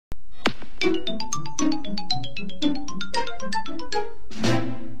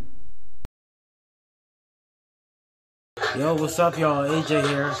Yo, what's up, y'all? AJ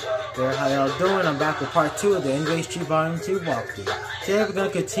here. How y'all doing? I'm back with part 2 of the NYC Volume 2 walkthrough. Today we're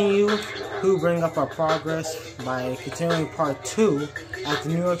going to continue to bring up our progress by continuing part 2 at the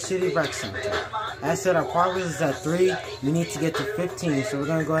New York City Rec Center. As I said, our progress is at 3. We need to get to 15, so we're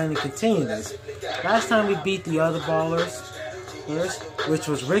going to go ahead and continue this. Last time we beat the other ballers, which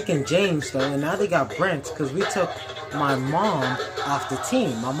was Rick and James, though, and now they got Brent, because we took my mom off the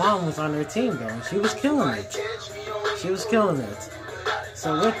team. My mom was on their team, though, and she was killing it. She was killing it.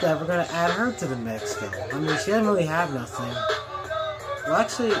 So with that, we're going to add her to the mix, though. I mean, she doesn't really have nothing. Well,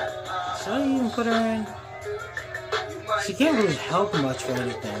 actually, should I even put her in? She can't really help much for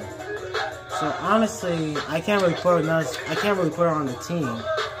anything. So honestly, I can't really put her on the team.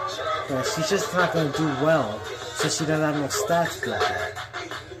 Because she's just not going to do well. So she doesn't have no stats for that.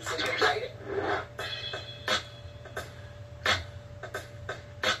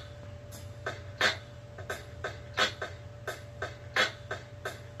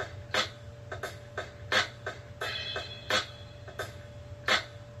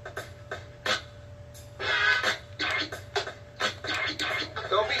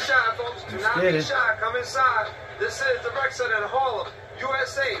 Don't be shy, folks. Do not be shy. Come inside. This is the Rec Center in Harlem,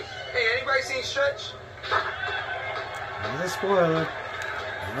 USA. Hey, anybody seen Stretch? That's a spoiler.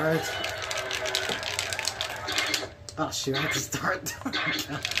 Alright. Oh shoot, I have to start.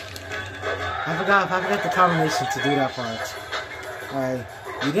 I forgot the combination to do that part. Alright.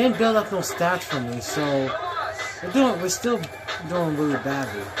 You didn't build up no stats for me, so we're still doing really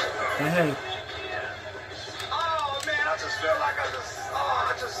badly. But hey. Oh man, I just feel like I just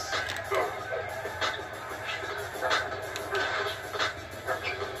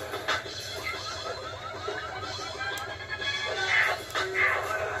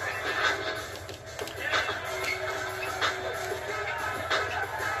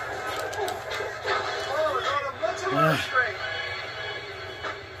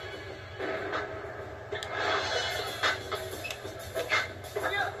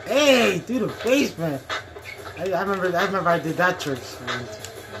Hey, through the basement. I remember I did that trick.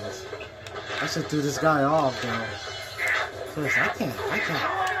 I should throw this guy off though. Cause I can't.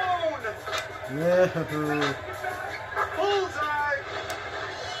 No.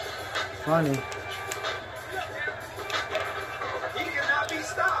 Funny. He cannot be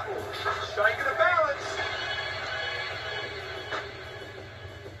stopped. Striking a balance.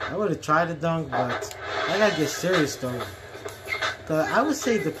 I would have tried to dunk, but I gotta get serious though. I would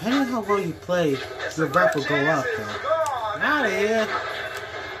say, depending on how well you play, your rep will go up, though. Out of here.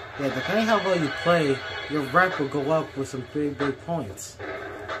 Yeah, depending on how well you play, your rep will go up with some big points.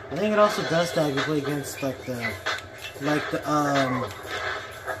 I think it also does that if you play against, Carry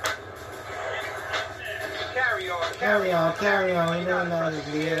on, you know that is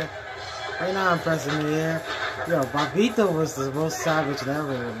here. Right now I'm pressing the air. Yo, Bobito was the most savage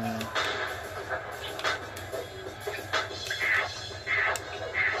ever, man.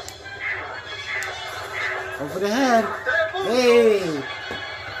 Over the head. Hey!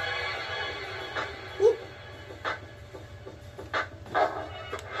 Whoop.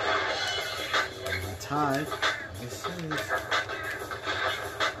 Tied.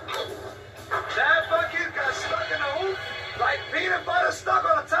 That bucket got stuck in the hoop like peanut butter stuck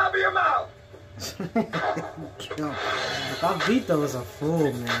on the top of your mouth. Yo, Bobito is a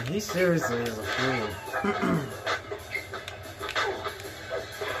fool, man. He seriously is a fool.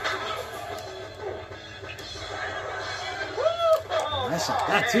 I shot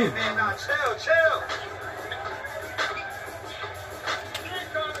that too. Man, nah, chill.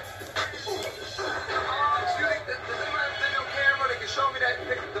 Camera that can show me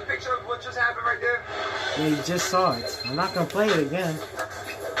the picture of what just happened right there. Yeah, you just saw it. I'm not gonna play it again.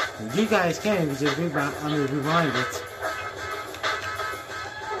 You guys can, you just rewind it.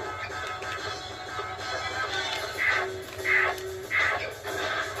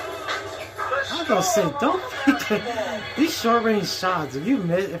 I'm gonna say, don't these short range shots.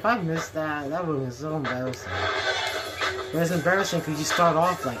 If I missed that would have been so embarrassing. But it's embarrassing because you start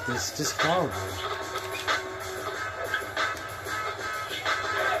off like this, just horrible.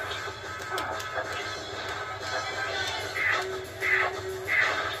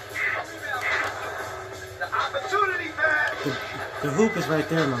 The opportunity pass. The hoop is right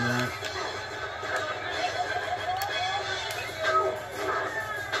there, my man.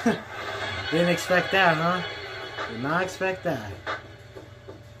 Didn't expect that, huh? Did not expect that.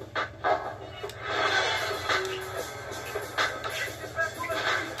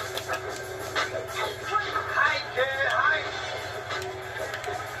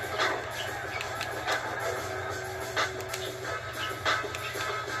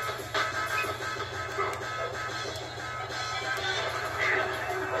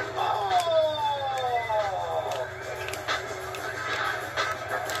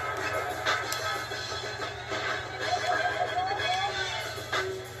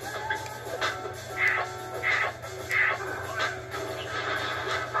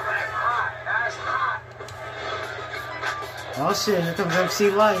 Oh shit, here comes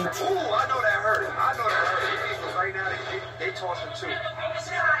MC Light. Ooh, I know that hurt. I know that hurt. But right now, they tossing too.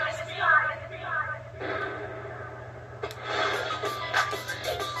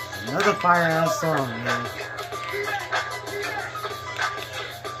 Another fire ass song, man.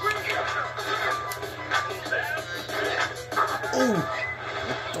 Ooh,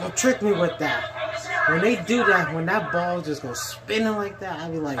 don't trick me with that. When they do that, when that ball just goes spinning like that, I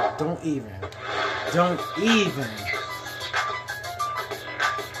be like, don't even. Don't even.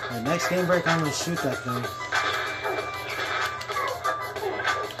 The next game break, I'm gonna shoot that thing.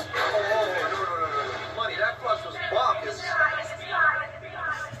 Money, that plus was bonkers.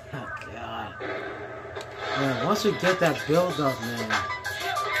 Oh god. Man, once we get that build up, man.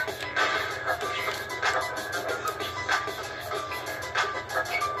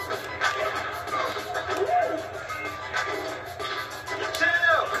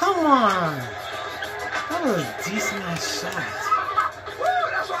 Come on! That was a decent ass shot. Woo,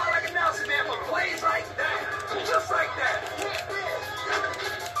 that's why I like announcing, man, for plays like that. Just like that.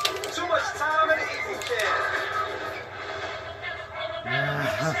 Too much time in the easy chair.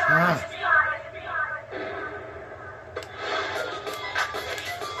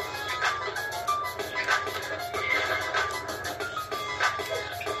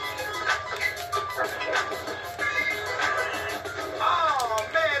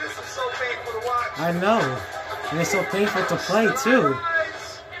 I know. And it's so painful to play too.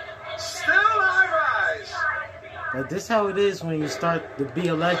 Still I rise. But this is how it is when you start to be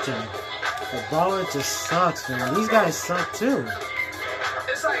a legend. The baller just sucks, man. These guys suck too.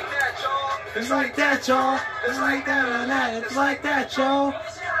 It's like that, y'all. It's like that, y'all. It's like that, it's like that, y'all.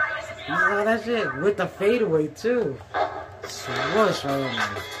 You know that shit with the fadeaway too. Swoosh right in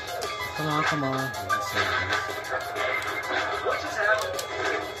there. Come on, come on. What just happened?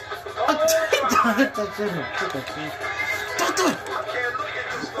 Don't hit that shit. Don't do it. I can't look at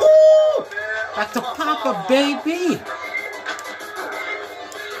this. Woo! Back to Papa, baby.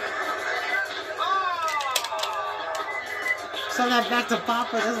 So that back to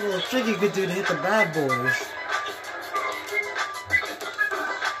Papa, that's a little trick you could do to hit the bad boys.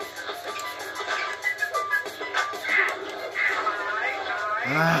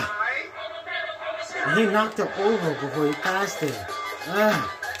 And he knocked it over before he passed it.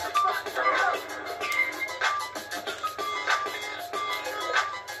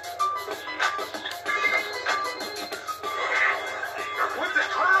 With the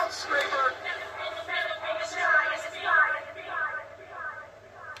cloud scraper.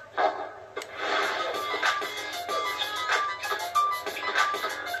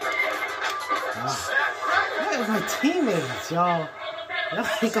 Look at my teammates, y'all. Y'all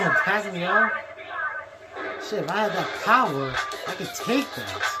ain't gonna pass me off. Shit, if I had that power, I could take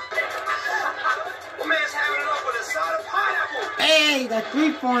that. My man's having it up with a side of pineapple. Hey, that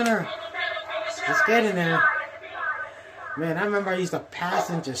three-pointer. Let's get in there. Man, I remember I used to pass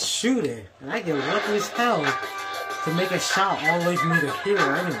and just shoot it. And I get lucky as hell to make a shot all the way from me to here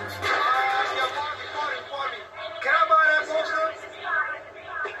anyway. Can I buy that poster?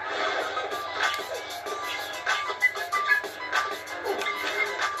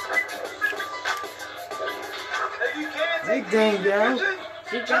 If you can't Hey, take dang, the yo. attention,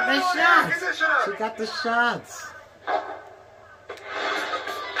 She got turn the on the air shots. conditioner. She got the shots.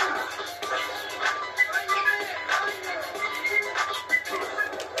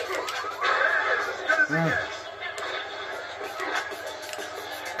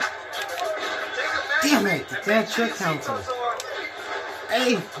 Damn it, the damn trick counters.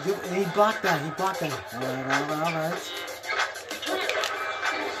 Hey, he blocked that, he blocked that. Alright.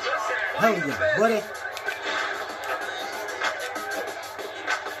 Hell yeah, buddy.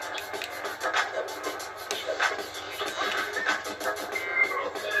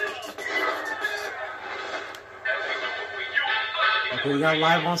 Okay, we got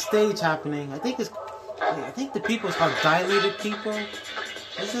live on stage happening. I think the people is called Dilated People.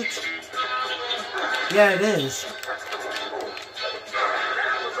 Is it? Yeah, it is.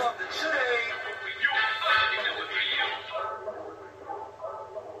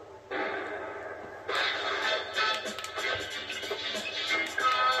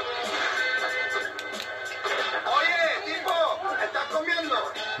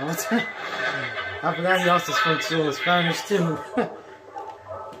 I forgot he also spoke Spanish too.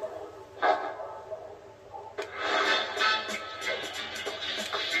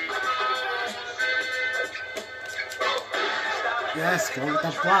 Yes, go with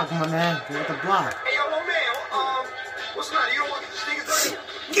the block, my man. Go with the block. Hey, yo, my man, what's the matter? You don't want the sneakers dirty?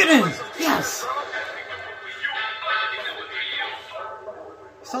 Get in! Yes!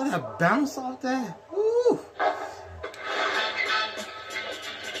 Saw that bounce off that? Woo!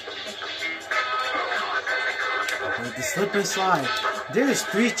 Like the slip and slide. There's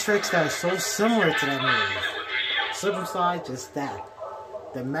 3 tricks that are so similar to that move. Slip and slide, just that.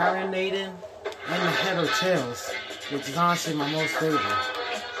 The marinating and the head or tails, which is honestly my most favorite.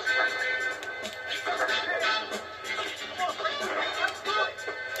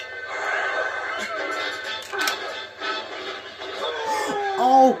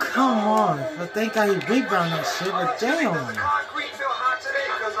 Oh, come on. I think I rebound that shit, but damn. Concrete feel hot today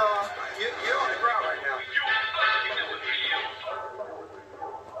because you're on the ground right now.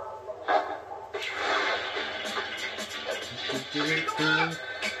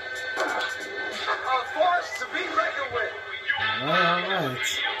 A force to be reckoned with. Alright.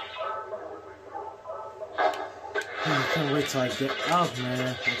 I can't wait till I get up, man.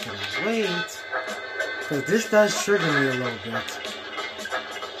 I can't wait. Because this does trigger me a little bit.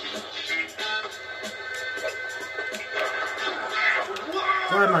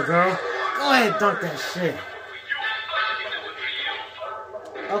 Go ahead, my girl. Go ahead, dunk that shit.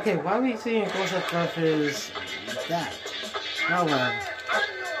 Okay, why are we seeing close-up stuff is that? Oh well.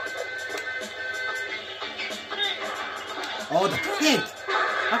 Oh, the pig!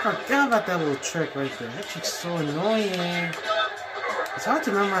 I forgot about that little trick right there. That trick's so annoying. It's hard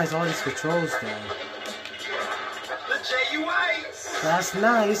to memorize all these controls, though. The J-U-Ice! That's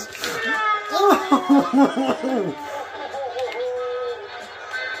nice. Oh!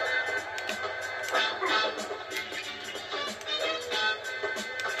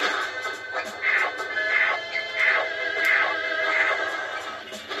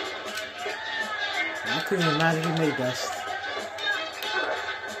 I couldn't imagine he made that.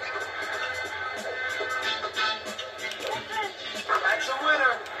 That's a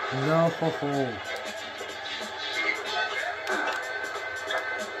winner. No ho ho.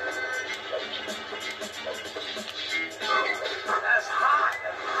 That's hot.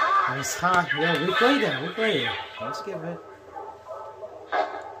 That's hot. It's hot. Yeah, we played it. We played it. Let's give it.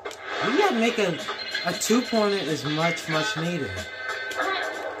 We gotta make a 2-pointer is much needed.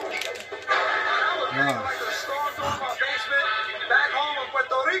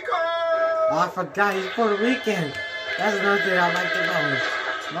 Oh, I forgot he's Puerto Rican. That's another thing I liked about him.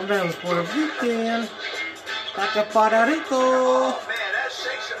 My man was Puerto Rican. Back in Puerto Rico. Oh man, that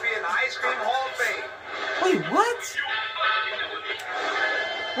shake should be in the Ice Cream Hall of Fame. Wait, what?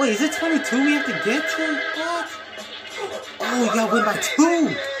 Wait, is it 22 we have to get to? What? Oh, we gotta win by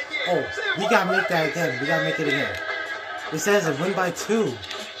 2. Oh, we gotta make that again. We gotta make it again. It says a win by 2.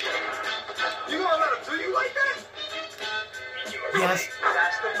 You gonna let him do you like that? Yes.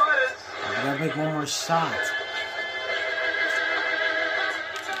 That's the buttons. We gotta make one more shot.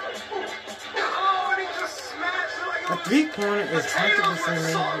 Oh, and he just smashed it like A 3-pointer is 100%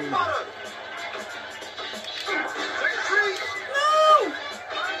 made. No!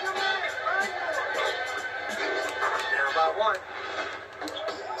 Now by 1.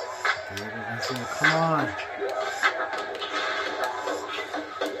 Come on.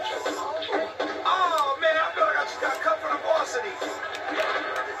 Oh man, I feel like I just got cut from the varsity. Did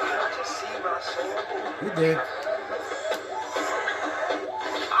I just see what I saw? You did.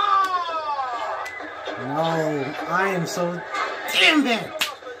 Oh! No, I am so... Damn it!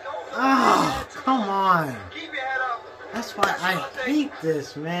 Oh, come on. Keep your head up. That's why I hate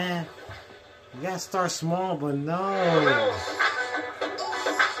this, man. You gotta start small, but no.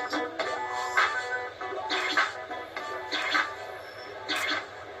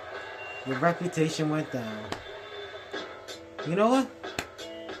 Your reputation went down. You know what?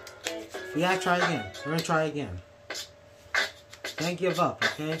 We gotta try again. We're gonna try again. Can't give up,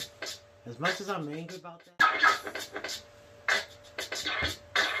 okay? As much as I'm angry about that.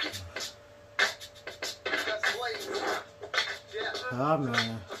 Oh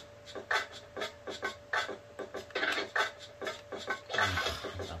man.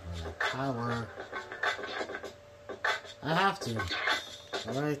 Power. I have to.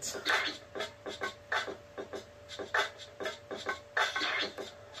 Alright.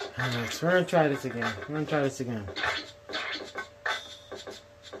 Alright, so we're gonna try this again. We're gonna try this again.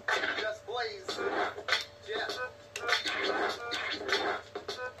 Just blaze.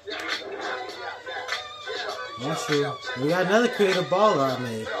 That's true. We got another creative baller I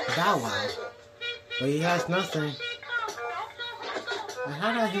made. Bow Wow. But he has nothing.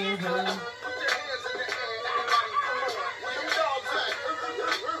 How did I hear him?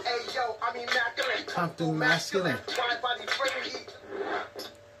 Come through masculine.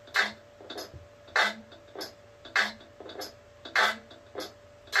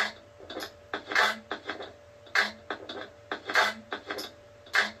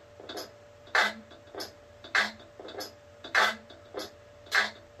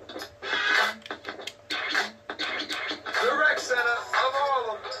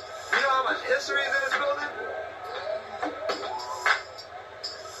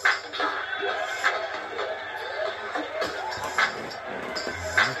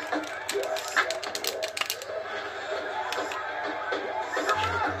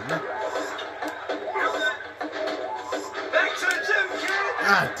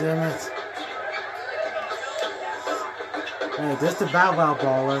 God damn it. Hey, this the Bow Wow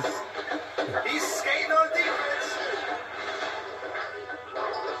baller. He's skating on defense.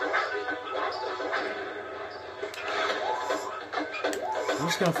 I'm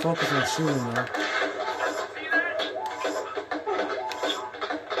just gonna focus on shooting now.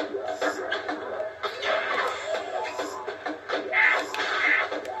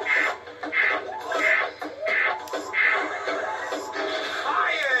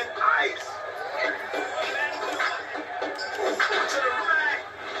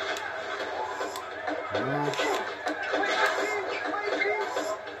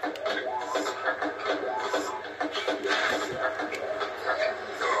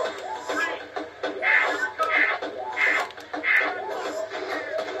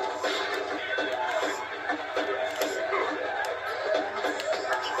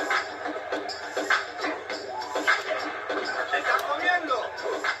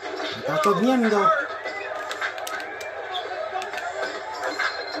 Está comiendo.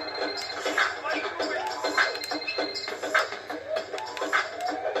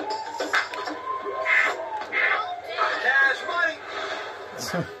 Cash money.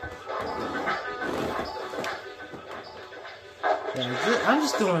 Yeah, I'm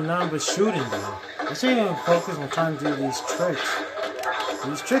just doing nothing but shooting though. I shouldn't even focus on trying to do these tricks.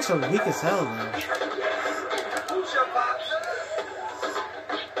 These tricks are weak as hell though.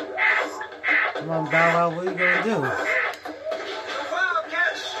 Come on, Bow Wow, what are you gonna do? The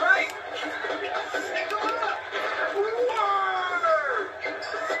Wildcat strike.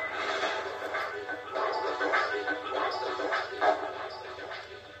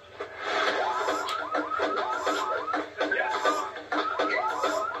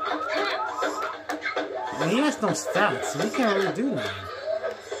 And he has no stats, so he can't really do nothing.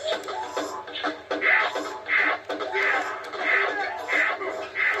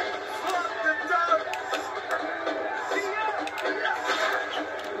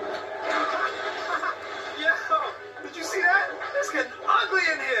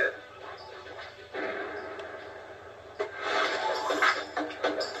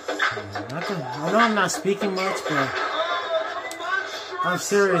 I know I'm not speaking much, but I'm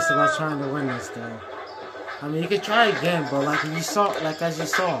serious about trying to win this though. I mean, you can try again, but like you saw, as you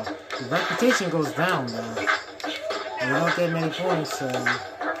saw, the reputation goes down though. And you don't get many points, so.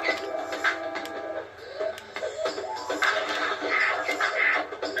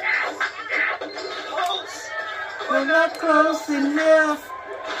 We're not close enough.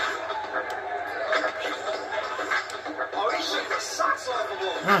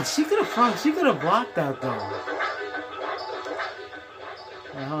 She could have blocked that though.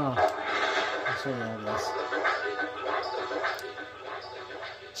 I'll show you how this.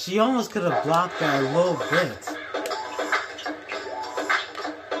 She almost could have blocked that a little bit.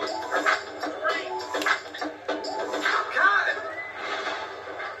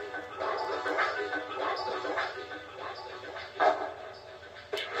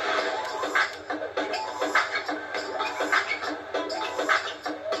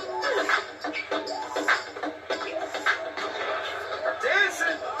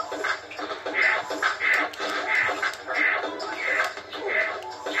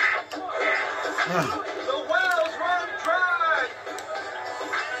 The wells run dry.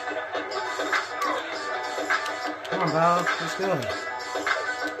 Come on, Val. Let's go.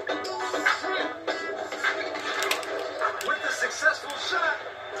 With the successful shot.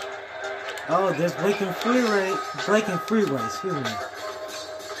 Oh, there's breaking freeway, excuse me.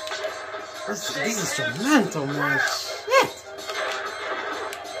 This is so mental, man. Shit!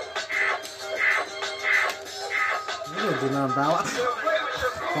 You didn't do nothing about it.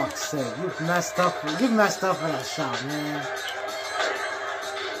 Fuck's sake, you messed up for that shot, man.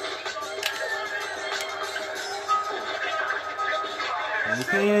 And you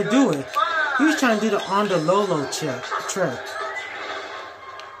can't even do it. He was trying to do the on the Lolo trick.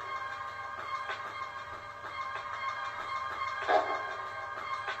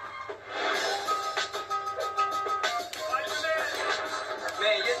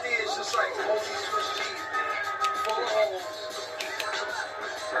 Man, your D is just like multi-Swiss cheese, man. Full of holes.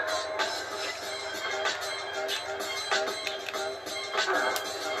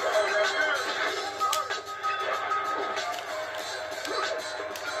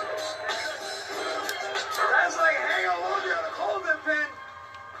 That's like hanging laundry on a clothing pin.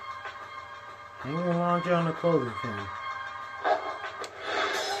 Hanging laundry on a clothing pin.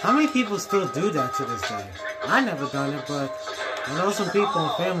 How many people still do that to this day? I never done it, but I know some people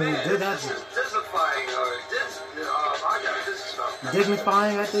in family who did that.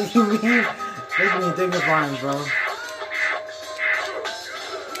 Dignifying, I think you mean? They mean dignifying, bro.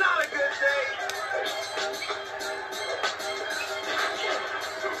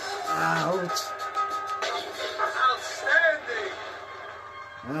 Ouch. Outstanding.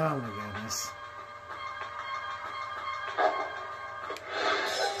 Oh my goodness.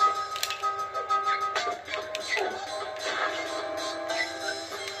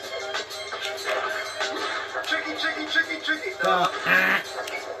 Tricky. Ah.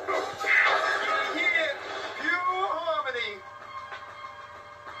 Yeah, pure harmony.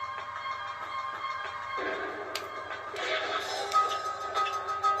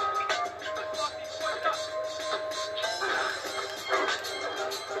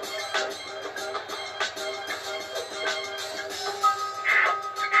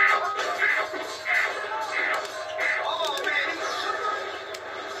 Oh man,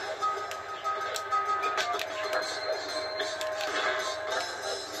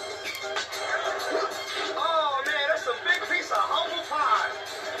 oh man, that's a big piece of humble pie.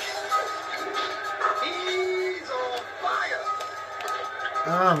 He's on fire.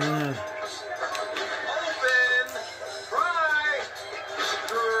 Oh man. Open, fry,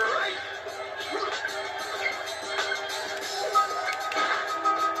 straight.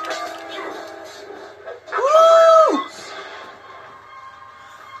 Woo!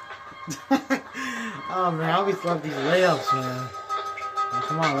 Oh man, I always love these layups, man. Now,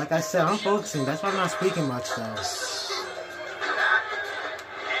 come on, like I said, I'm focusing. That's why I'm not speaking much, though. And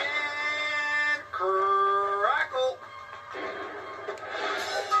crackle.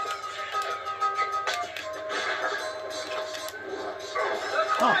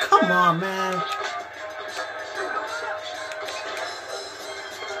 Oh, come on, man.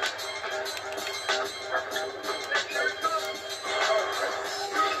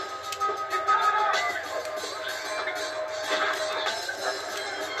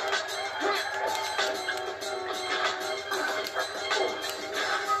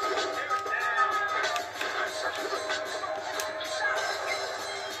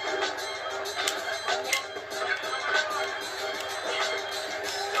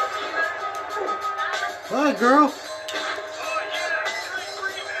 What, girl?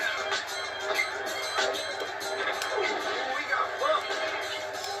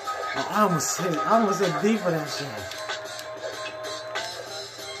 I almost hit deep for that shit.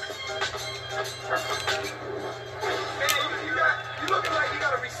 Man, you looking like you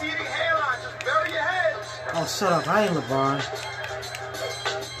got a receding hairline. Just bury your head. Oh, shut up. I ain't LeBron.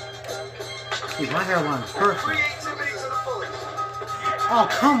 Dude, my hairline's perfect. Creativity to the fullest. Oh,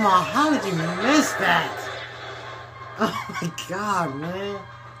 come on. How did you miss that? Oh, my God, man.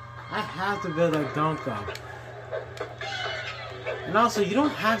 I have to build a dunk up. And also, you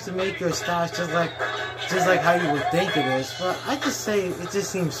don't have to make your stats just like how you would think it is. But I just say it just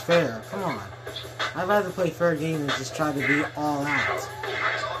seems fair. Come on. I'd rather play fair game than just try to be all out. I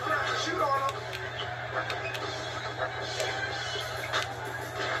told you not to shoot on him.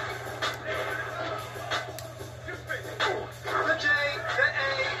 The J, the A,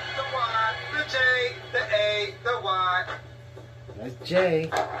 the Y, the J, the A, the Y. That's Jay.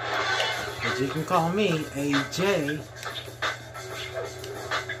 But you can call me AJ.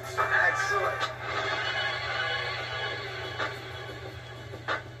 Excellent.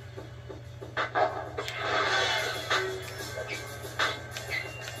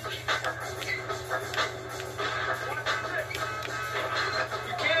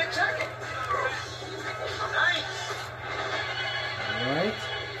 You can't check it. Nice. Alright.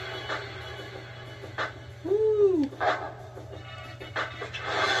 Woo!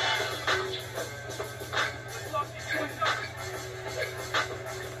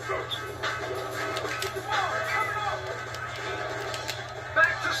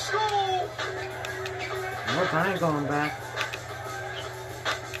 Back to school. Nope, I ain't going back.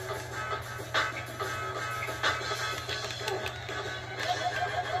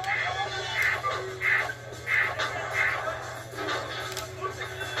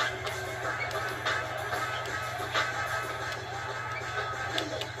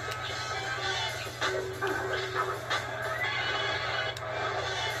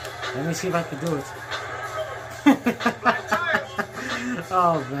 Let me see if I can do it.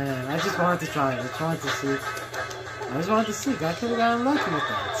 Oh man, I just wanted to try it. I just wanted to see. I just wanted to see. I could have gotten lucky with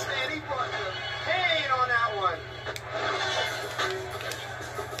that. Man, he brought the pain on that one.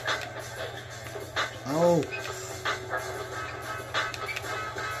 Oh.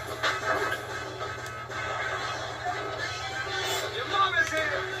 Your mama's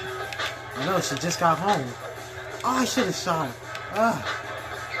here. I know, she just got home. Oh, I should have shot her. Ah.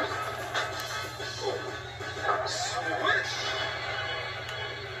 Swish.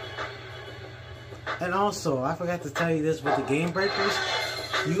 And also, I forgot to tell you this with the game breakers.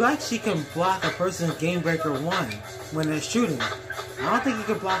 You actually can block a person's game breaker 1 when they're shooting. I don't think he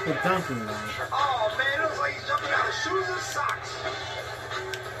can block with dunking, though. Oh, man, it looks like he's jumping out of shoes and socks.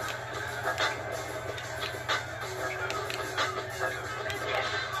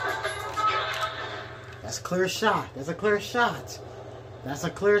 That's a clear shot. That's a clear shot. That's a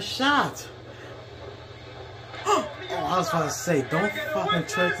clear shot. Oh, I was about to say, don't fucking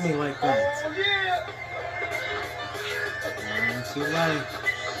trick me like that. Oh, yeah. Too late.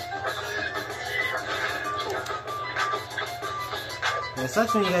 Yeah, it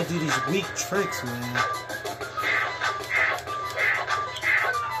sucks when you gotta do these weak tricks, man. Man,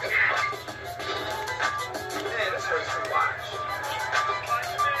 this hurts to watch.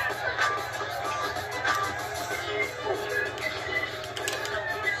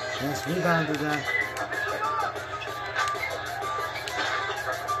 Yes, rebounded that.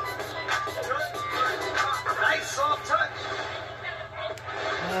 Nice soft touch.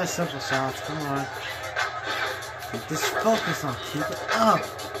 Yeah, simple shots. Come on. Keep this focus on. Keep it up.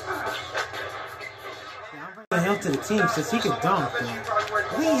 Yeah, I'm bringing him to the team since he can dunk, man. I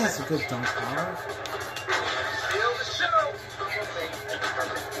think he has a good dunk power. Still the show.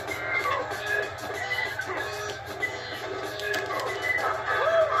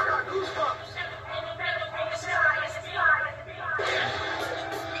 Woo, I got goosebumps.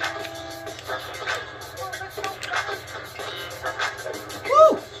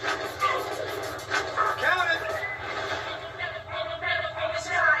 Woo! Count it.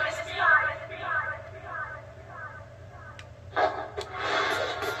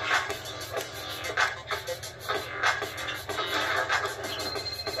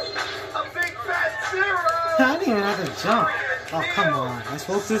 A big fat 0. I didn't even have to jump. Oh, come on. I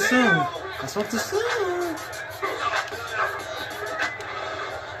spoke too soon. I spoke too soon.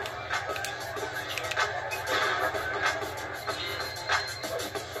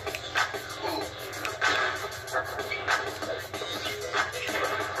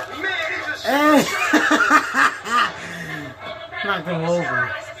 Man, he just Hey! Knocked him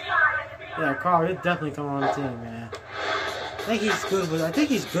over. Yeah, Carl, he'll definitely come on the team, man. I think he's good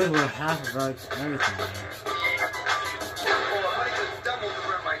with half of like everything, man. Buddy just doubled the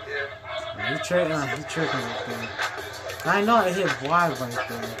rim right there. Yeah, he tripping right there. I know I hit wide right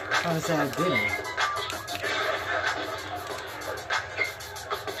there. I'm trying to say I didn't.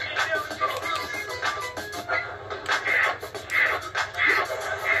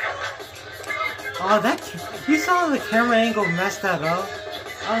 Oh, you saw the camera angle mess that up?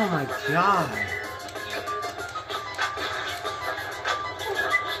 Oh my god.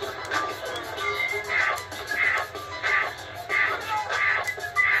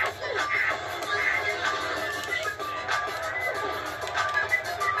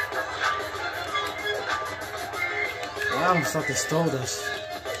 I almost thought they stole this.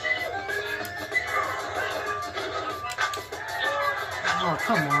 Oh,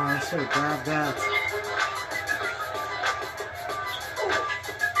 come on. I should have grabbed that.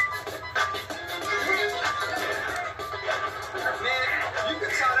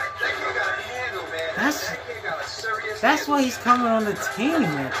 That's why he's coming on the team,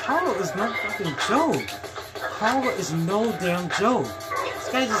 man. Carl is no fucking joke. Carl is no damn joke. This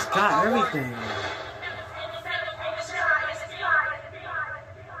guy just got everything.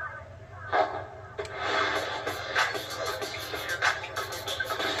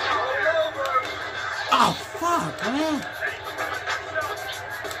 Oh, fuck, man.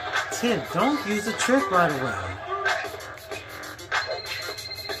 Tim, don't use the trick right away.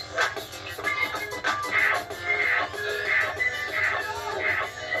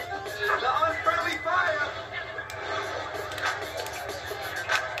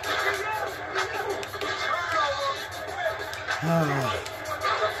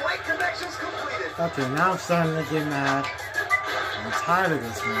 Okay, now I'm starting to get mad. I'm tired of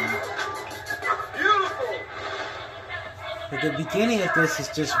this, man. Beautiful. But the beginning of this is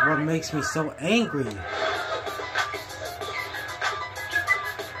just what makes me so angry. One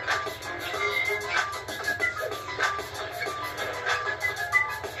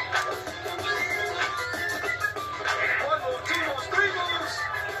move, 2 moves, 3 moves.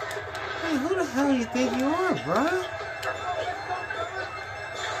 Hey, who the hell you think you are, bruh?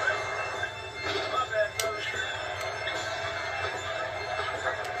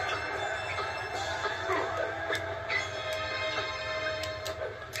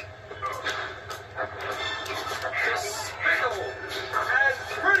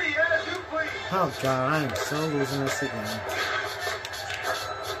 Oh god, I am so losing this again.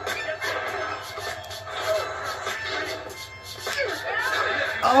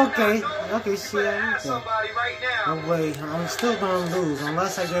 Okay, see everything. Oh wait, I'm still gonna lose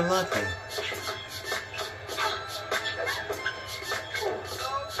unless I get lucky.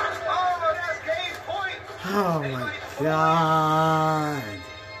 Oh my god.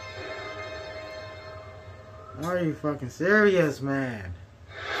 Are you fucking serious, man?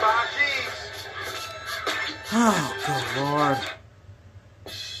 5 G's. Oh, good lord.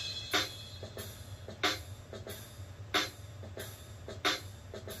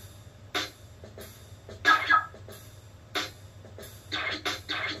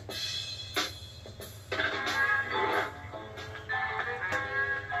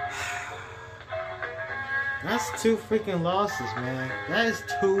 That's 2 freaking losses, man. That is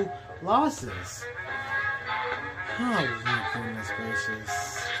 2 losses. Oh my goodness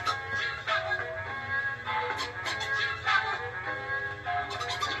gracious.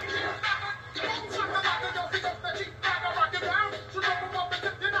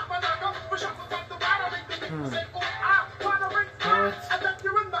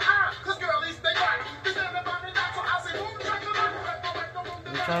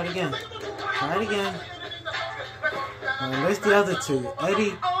 Try it again. Try it again. And where's the other 2?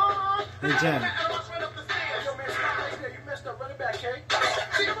 Eddie and Jen.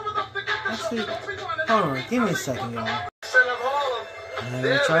 Actually, hold on. Give me a second, y'all. And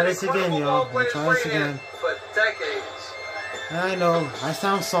we'll try this again, y'all. We'll try this again. For decades. I know, I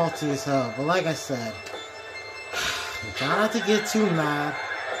sound salty as hell, but like I said, try not to get too mad.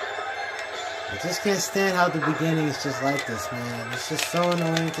 I just can't stand how the beginning is just like this, man. It's just so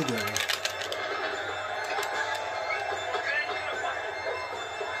annoying to do.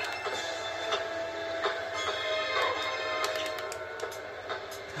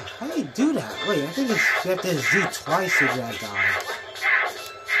 How do you do that? Wait, I think you have to Z twice to do that guy.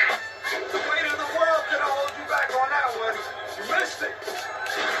 The weight of the world could have hold you back on that one. You missed it.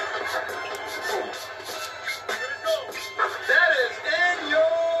 That is in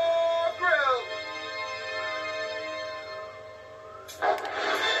your grill.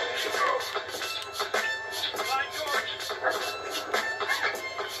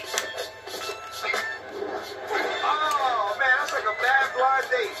 Oh man, that's like a bad blind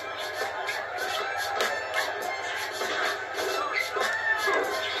date.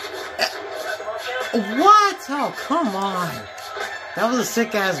 What? Oh, come on. That was a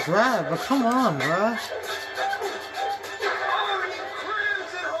sick ass grab, but come on, bruh.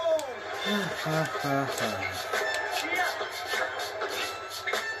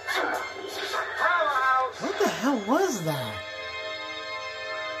 What the hell was that?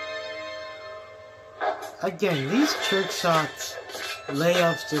 Again, these trick shots,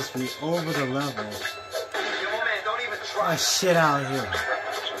 layups just be over the level. Oh, shit out here.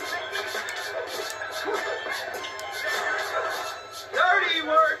 Dirty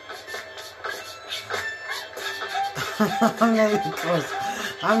work.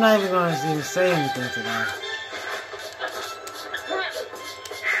 I'm not even going to even say anything to that.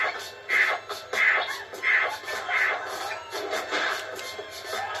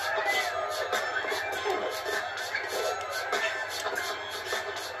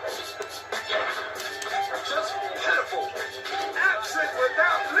 Just pitiful. Absent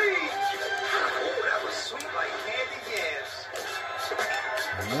without lead. Oh, that was sweet like candy yams.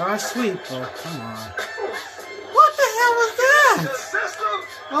 They are sweet, but come on. What the hell was that? The system.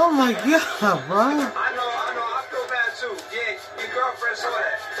 Oh my god, bro. I know. I feel bad too. Yeah, your girlfriend saw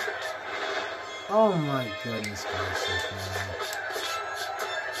that. Oh my goodness gracious, man.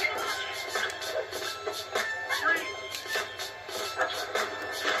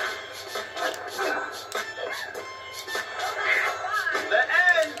 The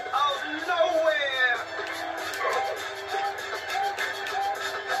end of nowhere.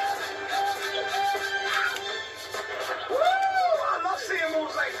 Woo! I love seeing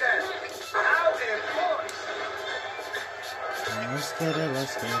moves like that. Out in force. Let's get it,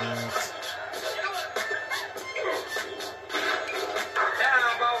 let's get it.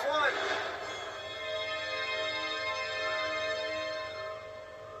 Down by 1.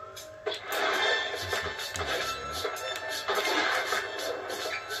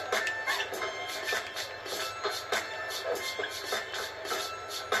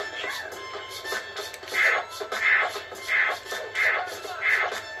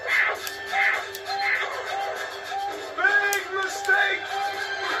 Big mistake.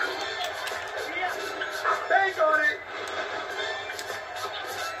 Bank on it.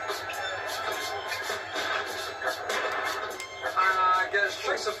 I guess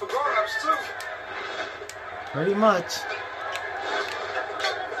tricks are for grown-ups too. Pretty much.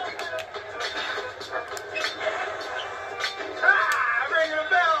 Ah, ringing a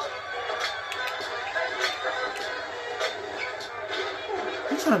bell.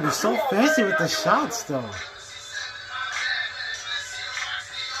 He's trying to be so fancy with the shots, though.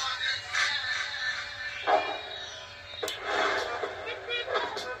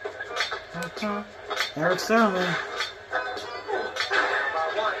 Eric Sermon. Down by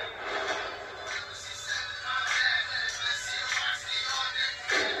 1.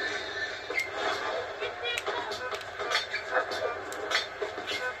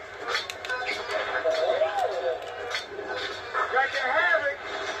 Wrecking havoc.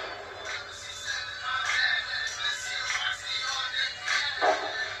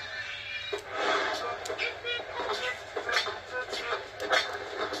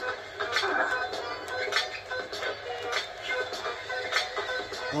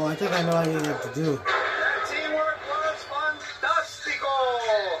 Oh, I think I know what you have to do. That teamwork was fantastico.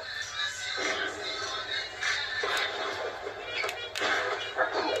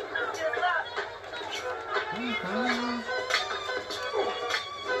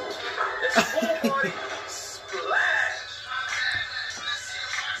 It's a pool party. Splash.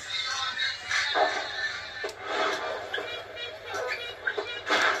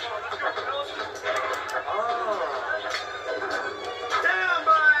 Down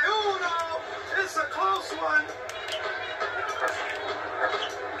by uno. It's a close one.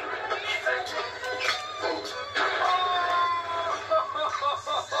 Oh.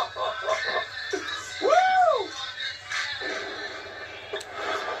 Woo!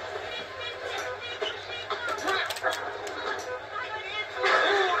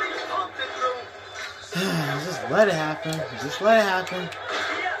 Ooh, he pumped it through. Just let it happen. Just let it happen.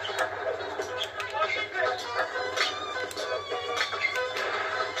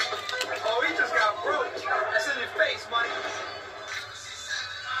 Oh, he just got broke. That's in your face, money.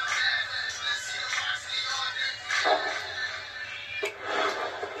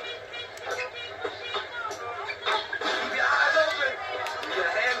 Keep your eyes open. Your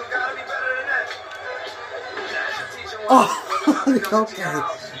handle gotta be better than that. That's your teacher one. Oh, okay.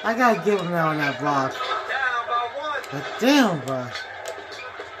 I gotta give him that on that block. Down by 1. But damn, bro.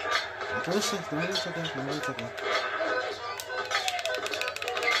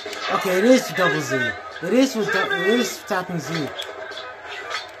 Okay, it is double Z. It is tapping Z. It's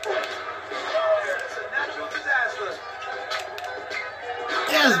a natural disaster.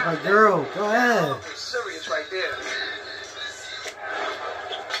 Yes, my girl. Go ahead. It's serious right there.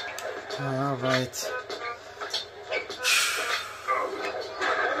 All right. Ooh,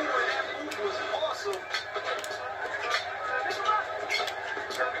 and that move was awesome.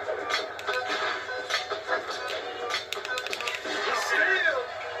 Still.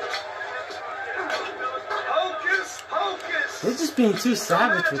 Hocus pocus. They're just being too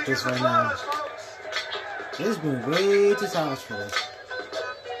savage with this right now. They're just being way too savage for this.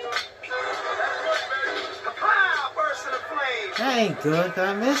 Kapow! Burst in the flame. That ain't good, 'cause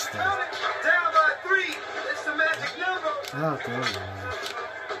I missed it. Down by 3. It's the magic number. Oh, good.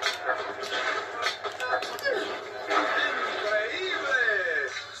 Increíble.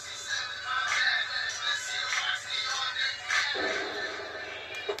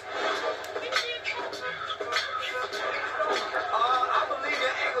 I believe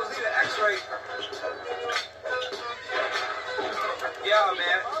your ankles need an x-ray. Yeah,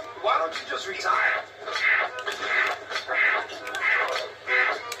 man. Why don't you just retire?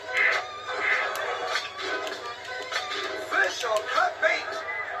 Fish or cut bait.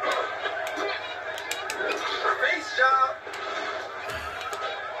 Face job.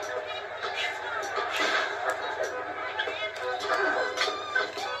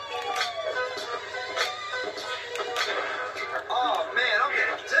 Oh man, I'm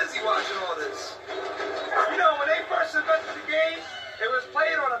getting dizzy watching all this. You know, when they first invented the game, it was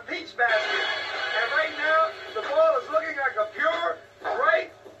played on a peach basket. And right now, the ball is looking like a pure,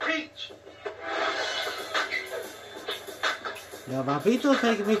 bright peach. Yeah, Babito's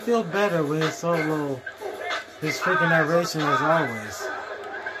making me feel better with his solo, his freaking narration as always.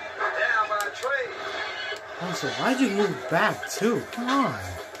 Down by a trade. Also, why'd you move back too? Come on.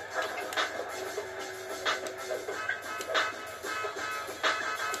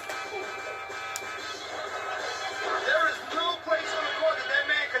 There is no place on the court that that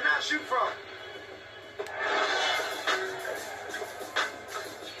man cannot shoot from.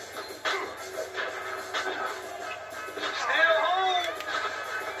 Still home.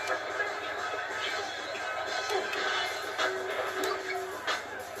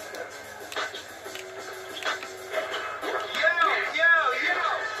 Yo, yo, yo.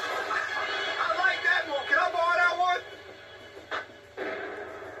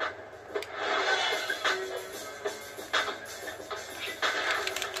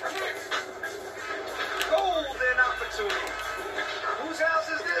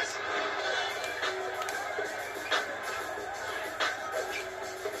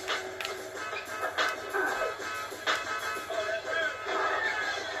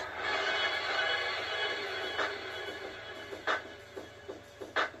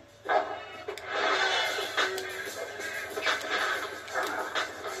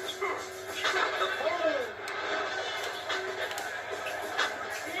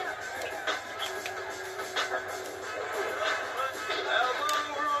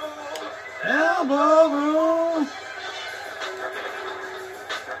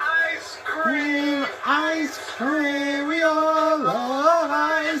 cream, ice cream. We all love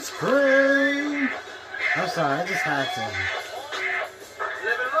ice cream. I'm sorry, I just had to.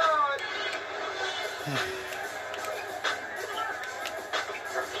 Living large.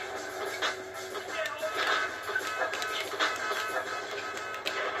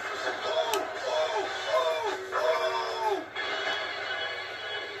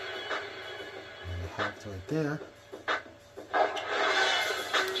 Helped right there.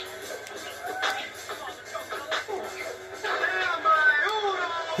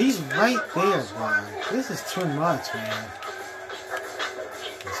 He's right there, bro. This is too much, man.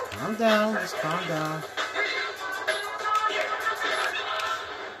 Just calm down. Just calm down.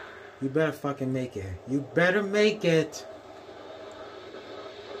 You better fucking make it. You better make it.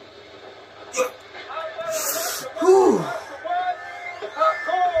 Whew.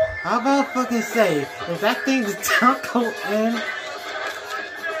 How about fucking say, if that thing is taco in,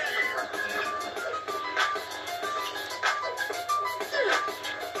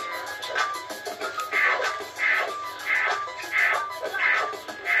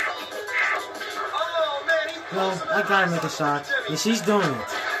 no, I gotta make a shot. And she's doing it.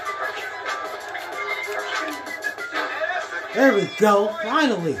 There we go,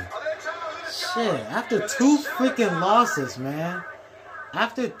 finally. Shit, after 2 freaking losses, man.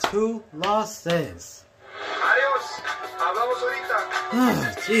 After 2 losses. Adios. Hablamos ahorita.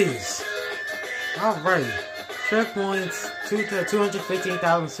 Oh, jeez. Alright. Trip points,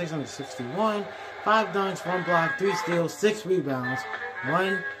 215,661. 5 dunks, 1 block, 3 steals, 6 rebounds,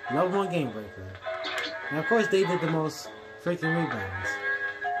 1 level 1 game breaker. And of course, they did the most freaking rebounds.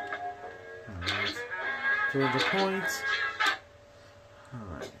 Alright. 200 points.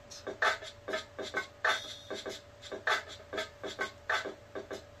 Alright.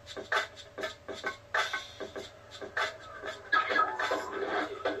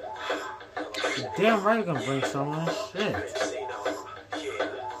 Damn right, you're gonna bring someone. Shit.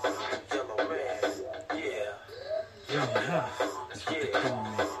 Yeah. That's what they call me.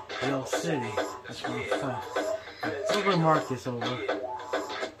 Yo City. That's my fun. Let's bring Marcus over.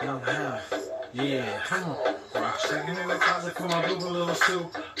 Yeah, come on. Checking in the closet for my booba little suit.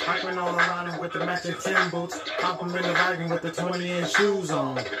 Hopping on the line with the matching 10 boots. Hopping in the wagon with the 20-inch shoes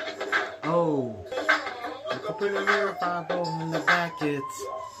on. Oh. Look up in the mirror, 5-0 in the back, it's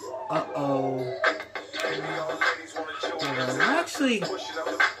uh-oh. Actually,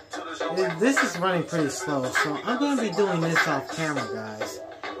 this is running pretty slow, so I'm going to be doing this off camera, guys.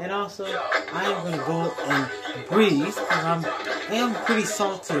 And also, I am going to go and breathe, because I am pretty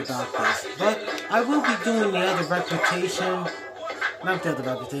salty about this. But I will be doing the other reputation. Not the other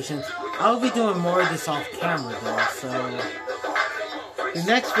reputation. I will be doing more of this off camera, though. So, the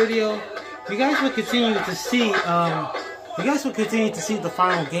next video, you guys will continue to see, the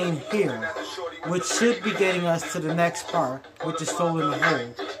final game here, which should be getting us to the next part, which is Soul in the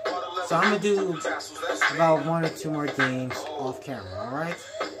Hole. So I'm going to do about 1 or 2 more games off camera, alright?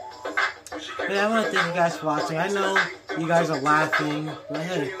 Yeah, I want to thank you guys for watching. I know you guys are laughing, but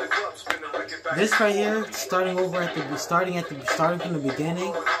hey, this right here, starting from the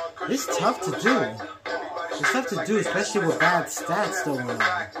beginning, it's tough to do. It's tough to do, especially with bad stats going on.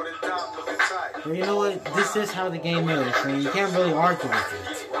 But you know what? This is how the game is, and you can't really argue with it.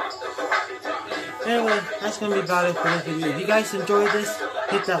 Anyway, that's going to be about it for this video. If you guys enjoyed this,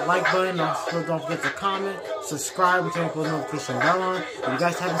 hit that like button. Also, don't forget to comment, subscribe, and turn the notification bell on. If you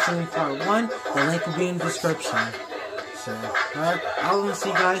guys haven't seen part 1, the link will be in the description. So, alright, I'll see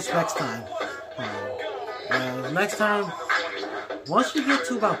you guys next time. Next time, once we get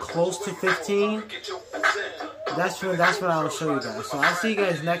to about close to 15, that's what I will show you guys. So I'll see you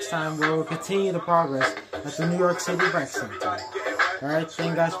guys next time, where we'll continue the progress at the New York City Rec Center. Alright,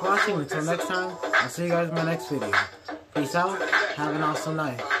 thank you guys for watching. Until next time, I'll see you guys in my next video. Peace out. Have an awesome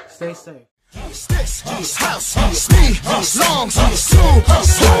night. Stay safe. Sticks, house, me, longs,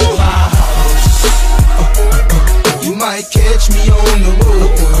 you might catch me on the